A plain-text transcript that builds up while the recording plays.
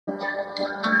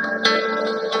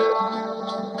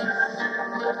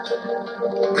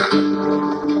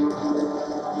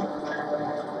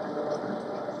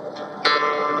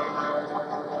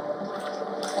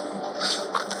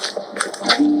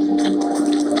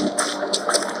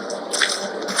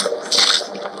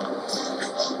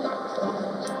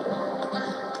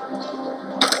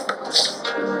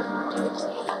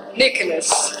Nicholas,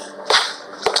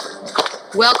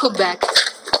 welcome back.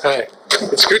 Hi,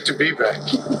 it's good to be back.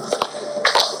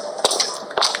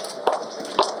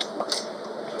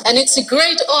 And it's a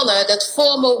great honor that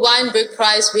former Weinberg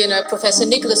Prize winner Professor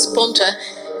Nicholas Ponte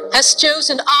has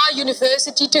chosen our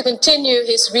university to continue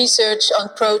his research on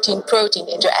protein-protein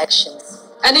interactions.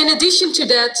 And in addition to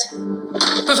that,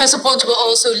 Professor Ponte will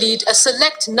also lead a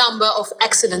select number of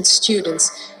excellent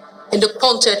students in the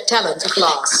Ponte Talent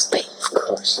class. Of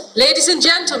course. Ladies and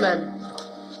gentlemen,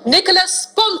 Nicholas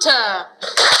Ponte.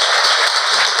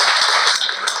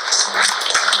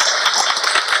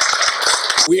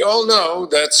 We all know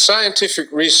that scientific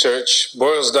research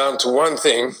boils down to one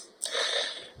thing.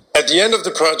 At the end of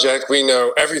the project, we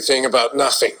know everything about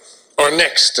nothing, or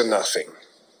next to nothing.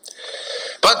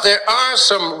 But there are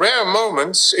some rare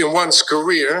moments in one's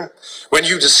career when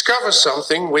you discover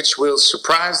something which will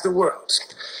surprise the world.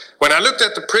 When I looked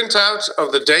at the printout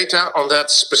of the data on that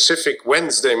specific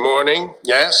Wednesday morning,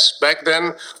 yes, back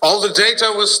then, all the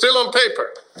data was still on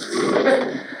paper.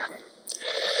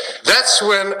 That's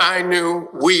when I knew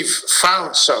we've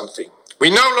found something.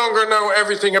 We no longer know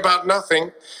everything about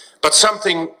nothing, but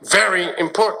something very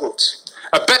important.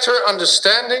 A better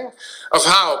understanding of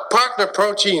how partner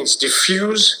proteins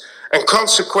diffuse and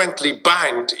consequently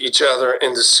bind each other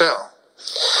in the cell.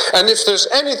 And if there's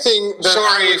anything that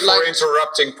Sorry for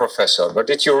interrupting, Professor, but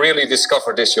did you really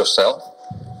discover this yourself?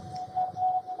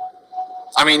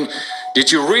 I mean,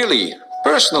 did you really,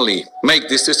 personally, make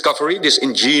this discovery, this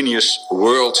ingenious,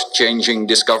 world-changing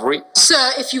discovery?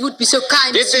 Sir, if you would be so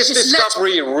kind... Did this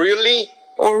discovery really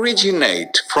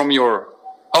originate from your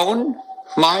own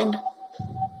mind?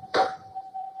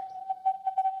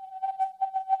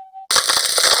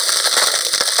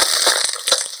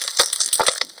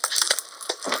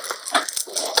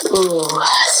 Ooh,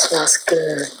 smells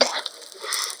good.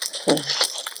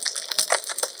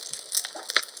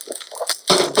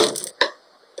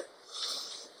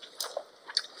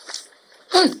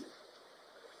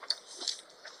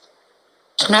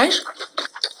 It's nice.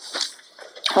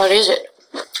 What is it?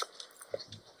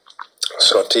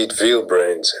 Sauteed veal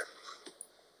brains.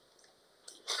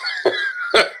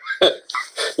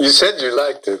 You said you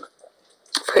liked it.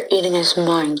 For eating his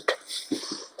mind.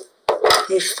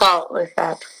 You fought with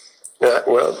that. Yeah,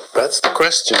 well, that's the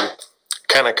question.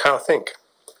 Can a cow think?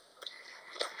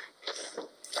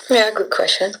 Yeah, good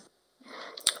question.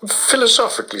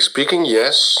 Philosophically speaking,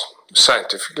 yes.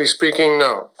 Scientifically speaking,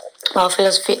 no. Well,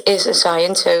 philosophy is a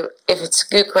science, so if it's a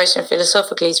good question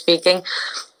philosophically speaking,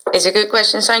 it's a good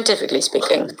question scientifically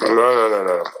speaking.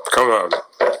 No. Come on.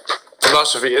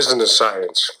 Philosophy isn't a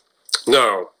science.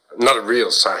 No, not a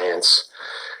real science.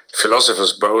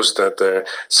 Philosophers boast that their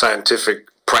scientific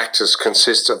practice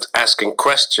consists of asking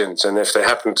questions, and if they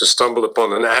happen to stumble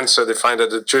upon an answer, they find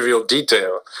it a trivial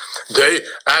detail. They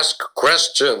ask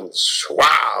questions.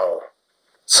 Wow!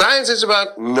 Science is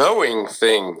about knowing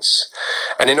things.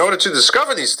 And in order to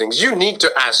discover these things, you need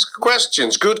to ask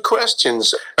questions, good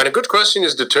questions. And a good question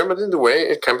is determined in the way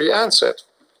it can be answered.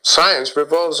 Science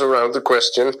revolves around the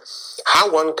question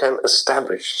how one can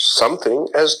establish something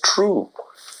as true.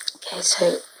 Okay,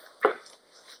 so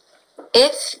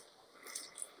if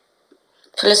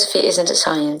philosophy isn't a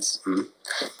science,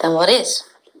 then what is?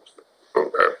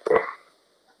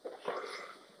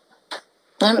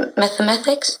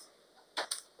 Mathematics?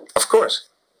 Of course.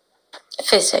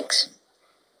 Physics?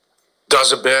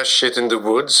 Does a bear shit in the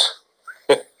woods?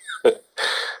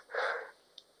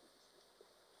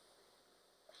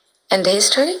 And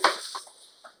history?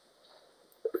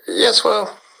 Yes,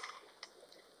 well,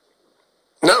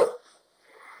 no.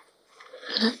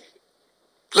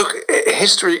 Look,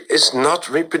 history is not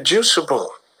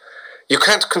reproducible. You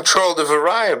can't control the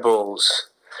variables.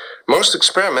 Most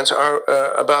experiments are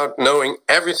about knowing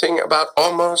everything about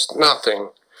almost nothing.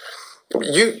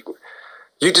 You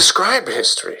describe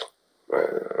history.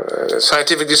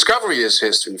 Scientific discovery is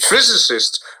history.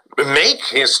 Physicists make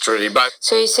history by...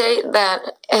 So you say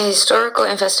that a historical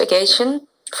investigation,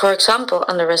 for example,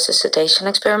 on the resuscitation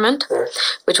experiment,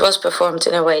 which was performed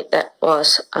in a way that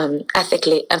was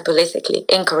ethically and politically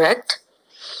incorrect,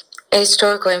 a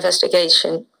historical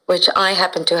investigation, which I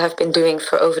happen to have been doing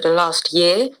for over the last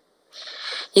year,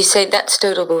 you say that's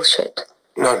total bullshit.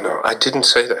 No, I didn't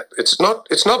say that. It's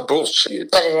not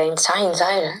bullshit. But it ain't science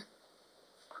either.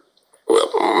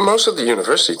 Most of the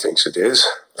university thinks it is.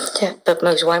 Yeah, but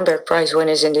most Weinberg Prize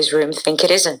winners in this room think it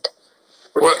isn't.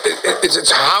 Well,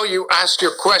 it's how you ask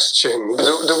your question,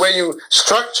 the way you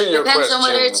structure your question. Depends on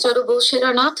whether it's total bullshit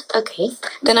or not. Okay,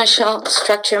 then I shall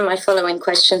structure my following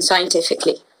question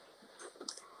scientifically.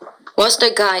 Was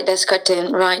the guy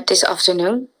Descartes right this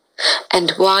afternoon?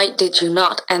 And why did you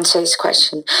not answer his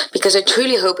question? Because I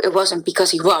truly hope it wasn't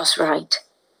because he was right.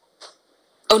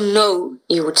 Oh no,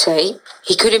 you would say.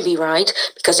 He couldn't be right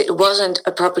because it wasn't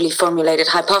a properly formulated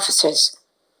hypothesis.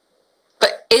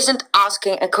 But isn't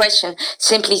asking a question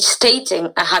simply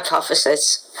stating a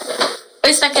hypothesis? Or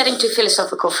is that getting too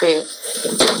philosophical for you?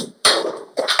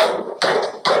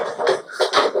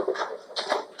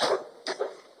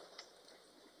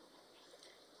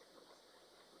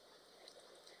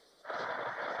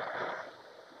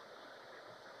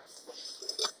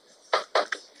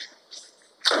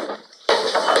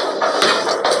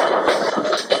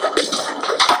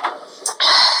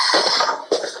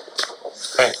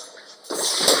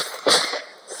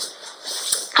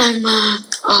 I'm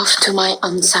off to my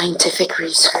unscientific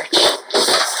research.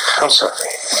 I'm sorry.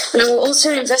 And I will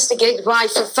also investigate why,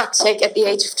 for fuck's sake, at the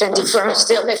age of 24, I'm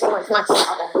still living with my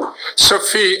father.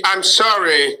 Sophie, I'm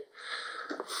sorry.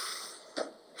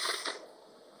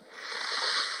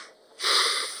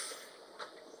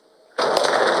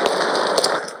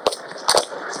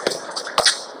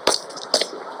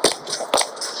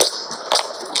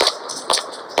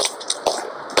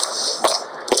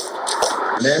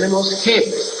 An animal's head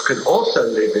can also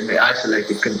live in the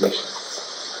isolated condition.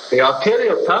 The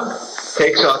arterial pump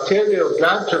takes arterial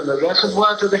blood from the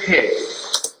reservoir to the head.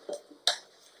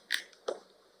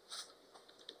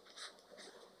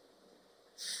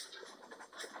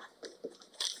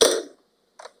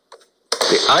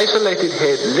 The isolated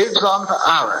head lives on for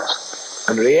hours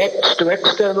and reacts to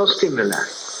external stimuli.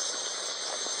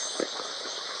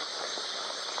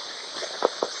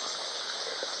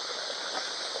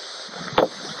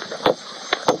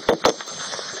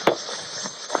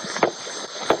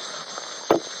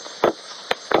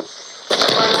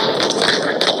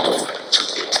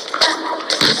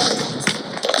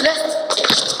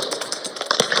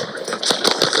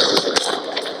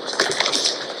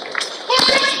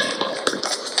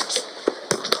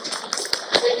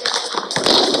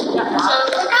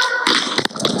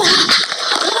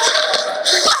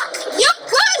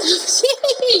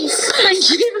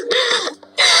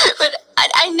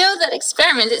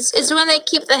 It's when they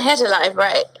keep the head alive,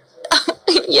 right?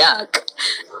 Yuck.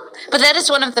 But that is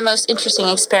one of the most interesting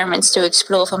experiments to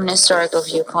explore from an historical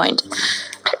viewpoint.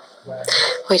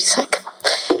 Wait a sec.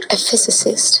 A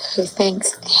physicist who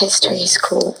thinks history is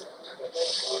cool.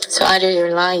 So either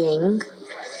you're lying,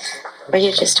 or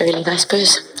you're just a really nice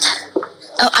person.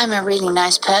 Oh, I'm a really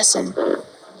nice person.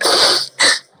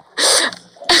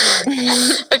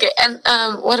 Okay, and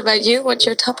what about you? What's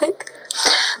your topic?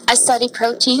 I study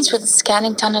proteins with a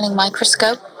scanning tunneling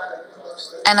microscope,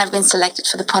 and I've been selected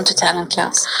for the Ponto talent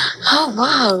class. Oh,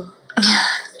 wow.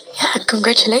 Yeah,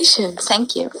 congratulations.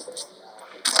 Thank you.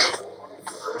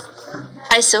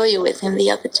 I saw you with him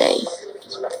the other day.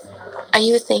 Are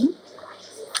you a thing?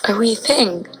 Are we a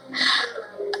thing?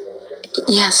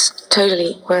 Yes,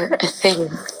 totally, we're a thing.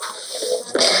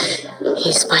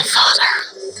 He's my father.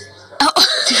 Oh,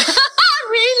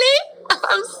 really?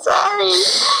 I'm sorry.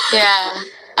 Yeah.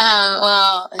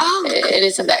 Well, it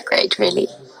isn't that great, really.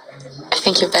 I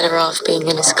think you're better off being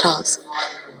in his class.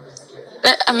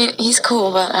 But, I mean, he's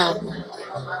cool, but,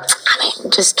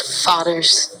 just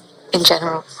fathers in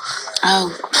general.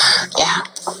 Oh, yeah.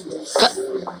 But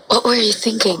what were you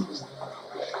thinking?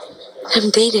 I'm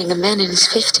dating a man in his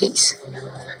 50s.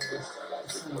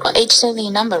 Well, age's only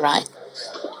a number, right?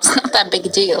 It's not that big a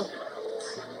deal.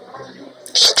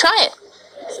 You should try it.